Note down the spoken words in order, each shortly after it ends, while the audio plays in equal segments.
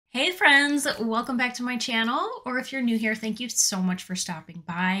Hey friends, welcome back to my channel, or if you're new here, thank you so much for stopping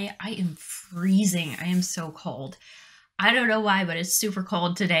by. I am freezing. I am so cold. I don't know why, but it's super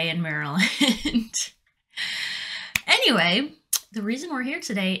cold today in Maryland. Anyway, the reason we're here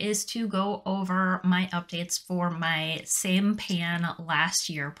today is to go over my updates for my Same Pan Last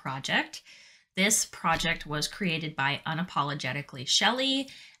Year project. This project was created by Unapologetically Shelly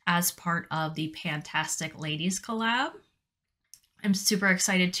as part of the Pantastic Ladies Collab. I'm super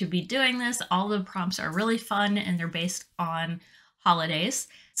excited to be doing this. All the prompts are really fun and they're based on holidays.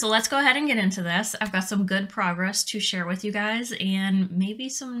 So let's go ahead and get into this. I've got some good progress to share with you guys and maybe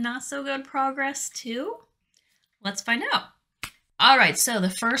some not so good progress too. Let's find out. All right, so the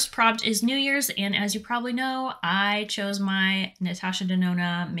first prompt is New Year's, and as you probably know, I chose my Natasha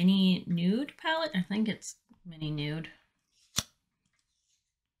Denona Mini Nude palette. I think it's Mini Nude.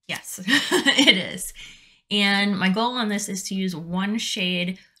 Yes, it is. And my goal on this is to use one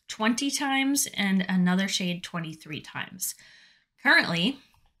shade 20 times and another shade 23 times. Currently,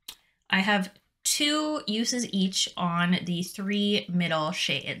 I have 2 uses each on the 3 middle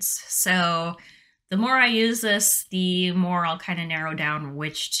shades. So the more I use this, the more I'll kind of narrow down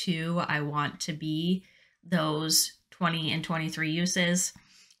which 2 I want to be those 20 and 23 uses.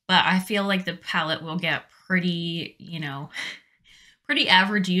 But I feel like the palette will get pretty, pretty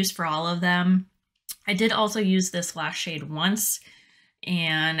average use for all of them. I did also use this last shade once,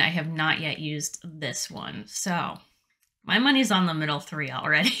 and I have not yet used this one. So my money's on the middle 3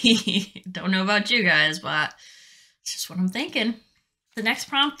 already. Don't know about you guys, but it's just what I'm thinking. The next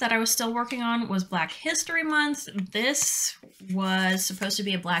prompt that I was still working on was Black History Month. This was supposed to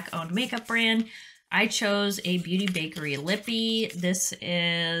be a Black-owned makeup brand. I chose a Beauty Bakery Lippy. This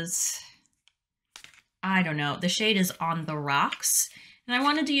is, I don't know, the shade is On the Rocks. And I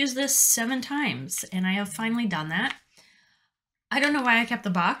wanted to use this 7 times, and I have finally done that. I don't know why I kept the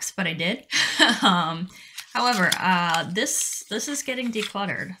box, but I did. However, this is getting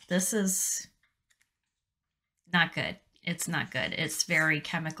decluttered. This is not good. It's not good. It's very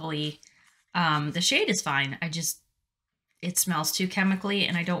chemically. The shade is fine. It smells too chemically,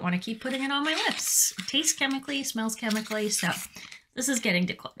 and I don't want to keep putting it on my lips. It tastes chemically, smells chemically, so this is getting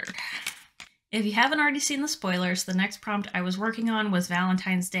decluttered. If you haven't already seen the spoilers, the next prompt I was working on was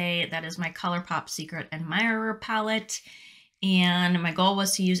Valentine's Day. That is my ColourPop Secret Admirer palette. And my goal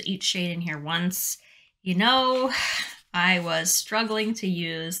was to use each shade in here once. You know, I was struggling to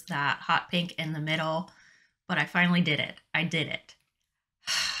use that hot pink in the middle, but I finally did it. I did it.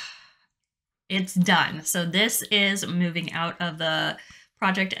 It's done. So this is moving out of the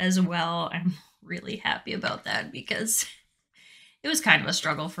project as well. I'm really happy about that because it was kind of a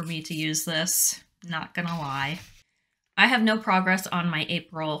struggle for me to use this, not gonna lie. I have no progress on my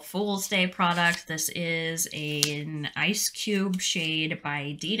April Fool's Day product. This is an Ice Cube shade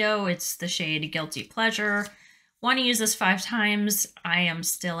by Dito. It's the shade Guilty Pleasure. Want to use this 5 times. I am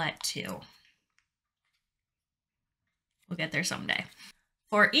still at 2. We'll get there someday.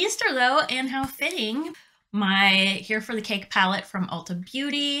 For Easter though, and how fitting, my Here for the Cake palette from Ulta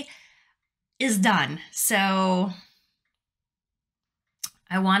Beauty is done. So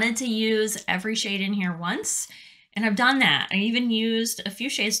I wanted to use every shade in here once, and I've done that. I even used a few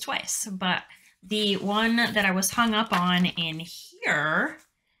shades twice, but the one that I was hung up on in here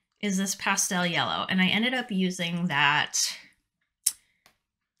is this pastel yellow, and I ended up using that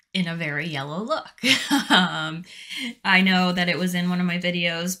in a very yellow look. I know that it was in one of my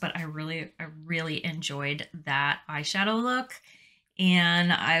videos, but I really enjoyed that eyeshadow look,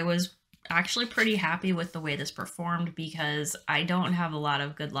 and I was actually pretty happy with the way this performed because I don't have a lot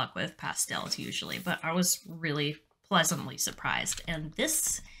of good luck with pastels usually, but I was really pleasantly surprised, and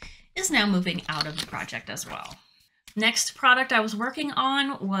this is now moving out of the project as well. Next product I was working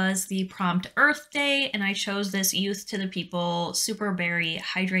on was the Prompt Earth Day, and I chose this Youth to the People Super Berry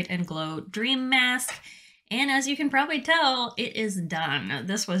Hydrate and Glow Dream Mask, and as you can probably tell, it is done.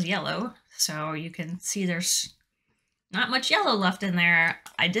 This was yellow, so you can see there's not much yellow left in there.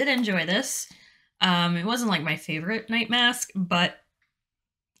 I did enjoy this. It wasn't like my favorite night mask, but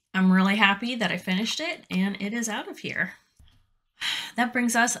I'm really happy that I finished it and it is out of here. That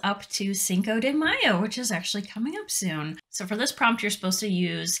brings us up to Cinco de Mayo, which is actually coming up soon. So for this prompt, you're supposed to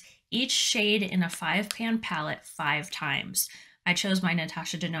use each shade in a 5-pan palette 5 times. I chose my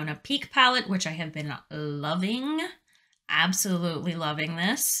Natasha Denona Peak palette, which I have been loving. Absolutely loving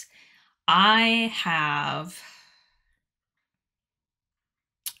this.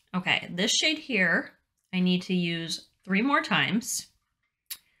 Okay, this shade here, I need to use 3 more times.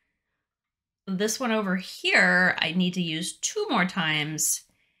 This one over here, I need to use 2 more times.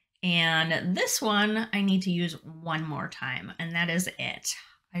 And this one, I need to use 1 more time, and that is it.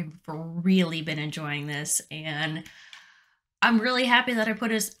 I've really been enjoying this, and I'm really happy that I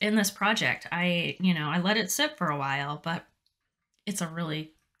put it in this project. I let it sit for a while, but it's a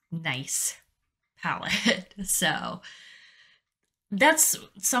really nice palette. So that's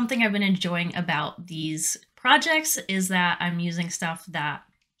something I've been enjoying about these projects, is that I'm using stuff that,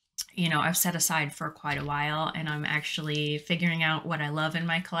 I've set aside for quite a while, and I'm actually figuring out what I love in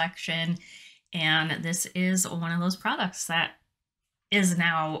my collection. And this is one of those products that is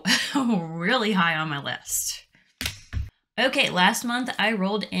now really high on my list. Okay, last month I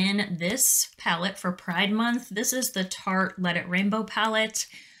rolled in this palette for Pride Month. This is the Tarte Let It Rainbow palette.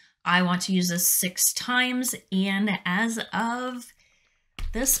 I want to use this 6 times, and as of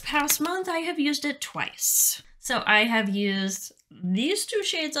this past month, I have used it twice. So I have used these 2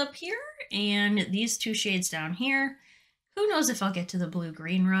 shades up here and these 2 shades down here. Who knows if I'll get to the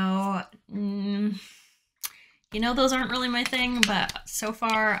blue-green row. Those aren't really my thing, but so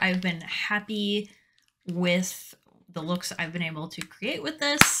far I've been happy with the looks I've been able to create with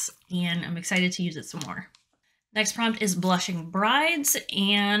this, and I'm excited to use it some more. Next prompt is Blushing Brides,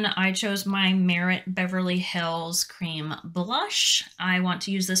 and I chose my Merit Beverly Hills Cream Blush. I want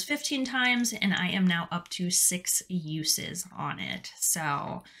to use this 15 times, and I am now up to 6 uses on it. So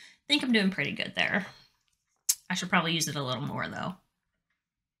I think I'm doing pretty good there. I should probably use it a little more though.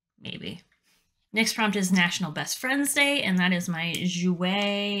 Maybe. Next prompt is National Best Friends Day, and that is my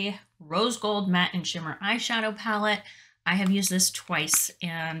Jouer Rose Gold Matte and Shimmer Eyeshadow Palette. I have used this twice,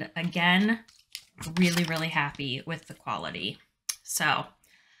 and again, really, really happy with the quality. So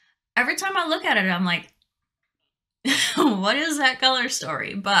every time I look at it, I'm like, what is that color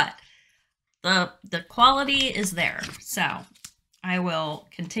story? But the quality is there. So I will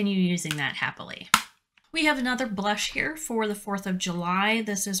continue using that happily. We have another blush here for the 4th of July.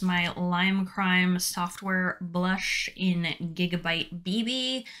 This is my Lime Crime Software Blush in Gigabyte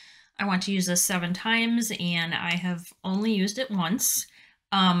BB. I want to use this 7 times, and I have only used it once.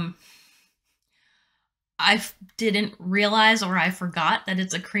 I didn't realize, or I forgot that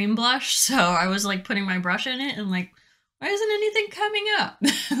it's a cream blush, so I was like putting my brush in it and like, why isn't anything coming up?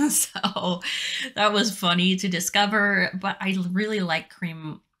 So that was funny to discover, but I really like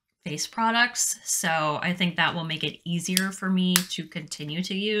cream face products, so I think that will make it easier for me to continue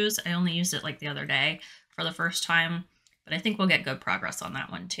to use. I only used it like the other day for the first time, but I think we'll get good progress on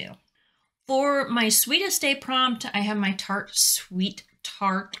that one too. For my Sweetest Day prompt, I have my Tarte Sweet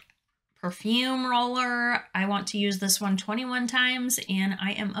Tart perfume roller. I want to use this one 21 times, and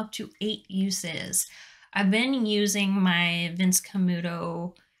I am up to 8 uses. I've been using my Vince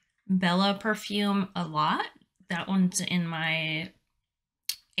Camuto Bella perfume a lot. That one's in my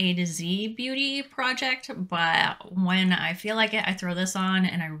A to Z beauty project, but when I feel like it, I throw this on,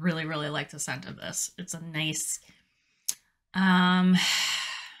 and I really, really like the scent of this. It's a nice, not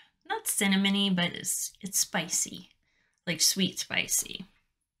cinnamony, but it's spicy, like sweet spicy.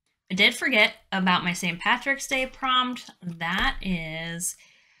 I did forget about my St. Patrick's Day prompt. That is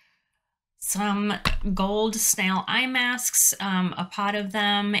some gold snail eye masks, a pot of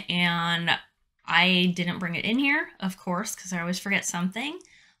them, and I didn't bring it in here, of course, because I always forget something,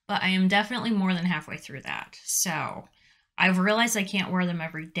 but I am definitely more than halfway through that. So I've realized I can't wear them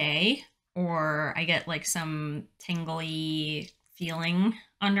every day, or I get like some tingly feeling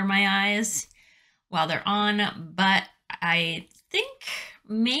under my eyes while they're on, but I think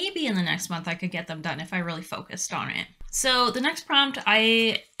maybe in the next month I could get them done if I really focused on it. So the next prompt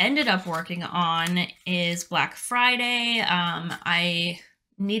I ended up working on is Black Friday. I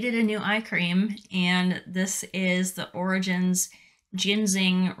needed a new eye cream, and this is the Origins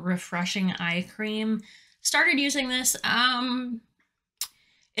Ginseng Refreshing Eye Cream. Started using this.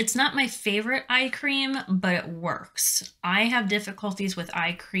 It's not my favorite eye cream, but it works. I have difficulties with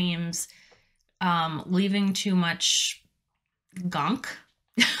eye creams leaving too much gunk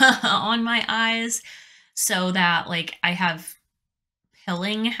on my eyes, so that like I have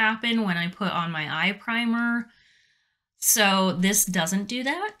pilling happen when I put on my eye primer. So this doesn't do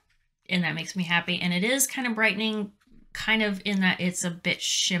that, and that makes me happy. And it is kind of brightening, kind of in that it's a bit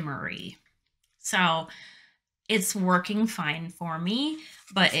shimmery. So it's working fine for me,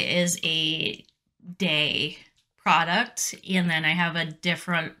 but it is a day product, and then I have a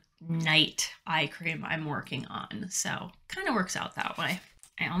different night eye cream I'm working on. So kind of works out that way.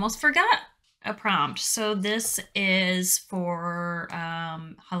 I almost forgot a prompt. So this is for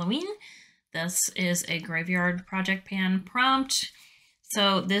Halloween. This is a Graveyard Project Pan prompt.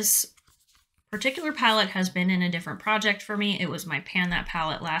 So this particular palette has been in a different project for me. It was my Pan That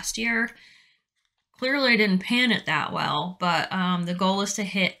palette last year. Clearly I didn't pan it that well, but the goal is to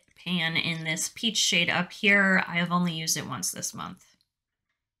hit pan in this peach shade up here. I have only used it once this month.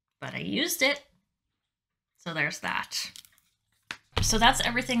 but I used it. So there's that. So that's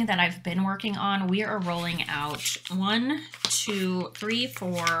everything that I've been working on. We are rolling out 1, 2, 3,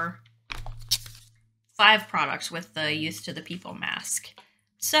 4, 5 products with the Youth to the People mask.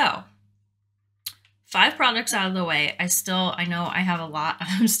 So 5 products out of the way. I know I have a lot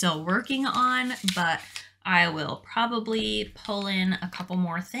I'm still working on, but I will probably pull in a couple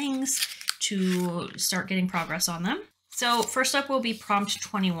more things to start getting progress on them. So first up will be prompt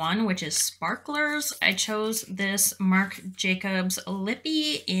 21, which is sparklers. I chose this Marc Jacobs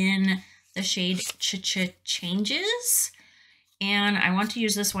Lippy in the shade Changes, and I want to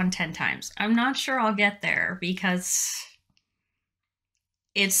use this one 10 times. I'm not sure I'll get there because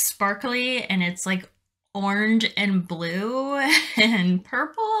it's sparkly and it's like orange and blue and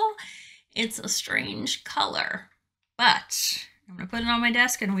purple. It's a strange color, but I'm going to put it on my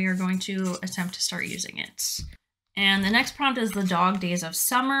desk and we are going to attempt to start using it. And the next prompt is the Dog Days of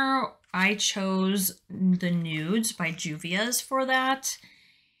Summer. I chose the Nudes by Juvia's for that.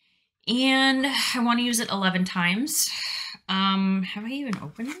 And I want to use it 11 times. Have I even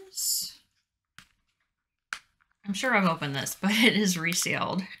opened this? I'm sure I've opened this, but it is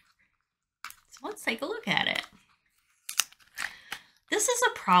resealed. So let's take a look at it. This is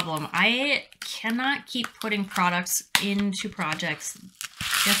a problem. I cannot keep putting products into projects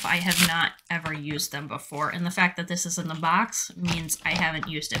if I have not ever used them before. And the fact that this is in the box means I haven't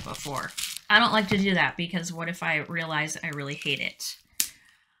used it before. I don't like to do that because what if I realize I really hate it?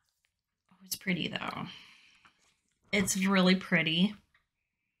 Oh, it's pretty though. It's really pretty.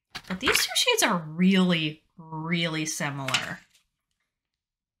 But these two shades are really, really similar.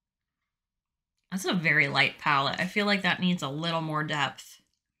 That's a very light palette. I feel like that needs a little more depth.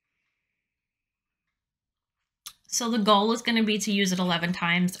 So the goal is going to be to use it 11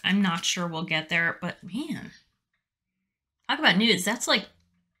 times. I'm not sure we'll get there, but man, talk about nudes. That's like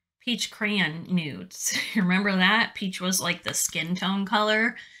peach crayon nudes. Remember that? Peach was like the skin tone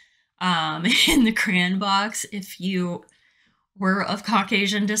color in the crayon box. If you were of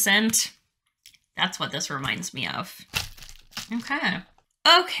Caucasian descent, that's what this reminds me of.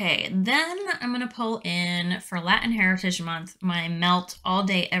 Okay, then I'm going to pull in, for Latin Heritage Month, my Melt All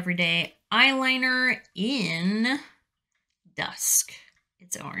Day Everyday eyeliner in Dusk.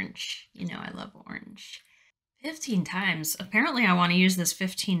 It's orange. You know I love orange. 15 times. Apparently I want to use this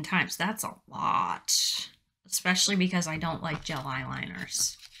 15 times. That's a lot. Especially because I don't like gel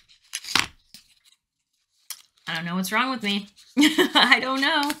eyeliners. I don't know what's wrong with me. I don't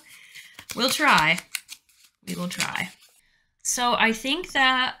know. We'll try. We will try. So I think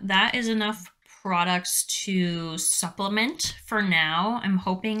that that is enough products to supplement for now. I'm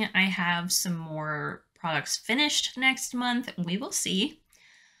hoping I have some more products finished next month. We will see.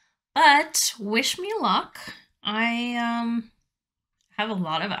 But wish me luck. I have a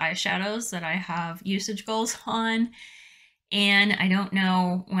lot of eyeshadows that I have usage goals on, and I don't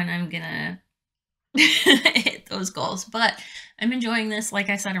know when I'm gonna hit those goals, but I'm enjoying this. Like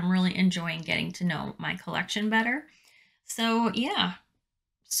I said, I'm really enjoying getting to know my collection better. So yeah,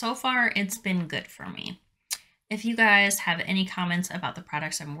 so far it's been good for me. If you guys have any comments about the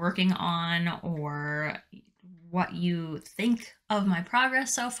products I'm working on or what you think of my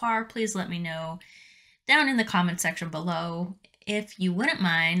progress so far, please let me know down in the comment section below. If you wouldn't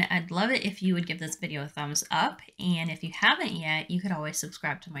mind, I'd love it if you would give this video a thumbs up. And if you haven't yet, you could always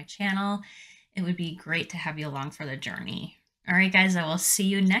subscribe to my channel. It would be great to have you along for the journey. All right, guys, I will see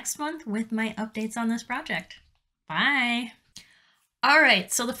you next month with my updates on this project. Bye. All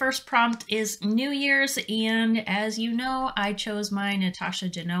right, so the first prompt is New Year's, and as you know, I chose my Natasha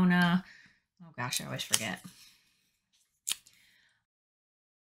Denona. Oh gosh, I always forget.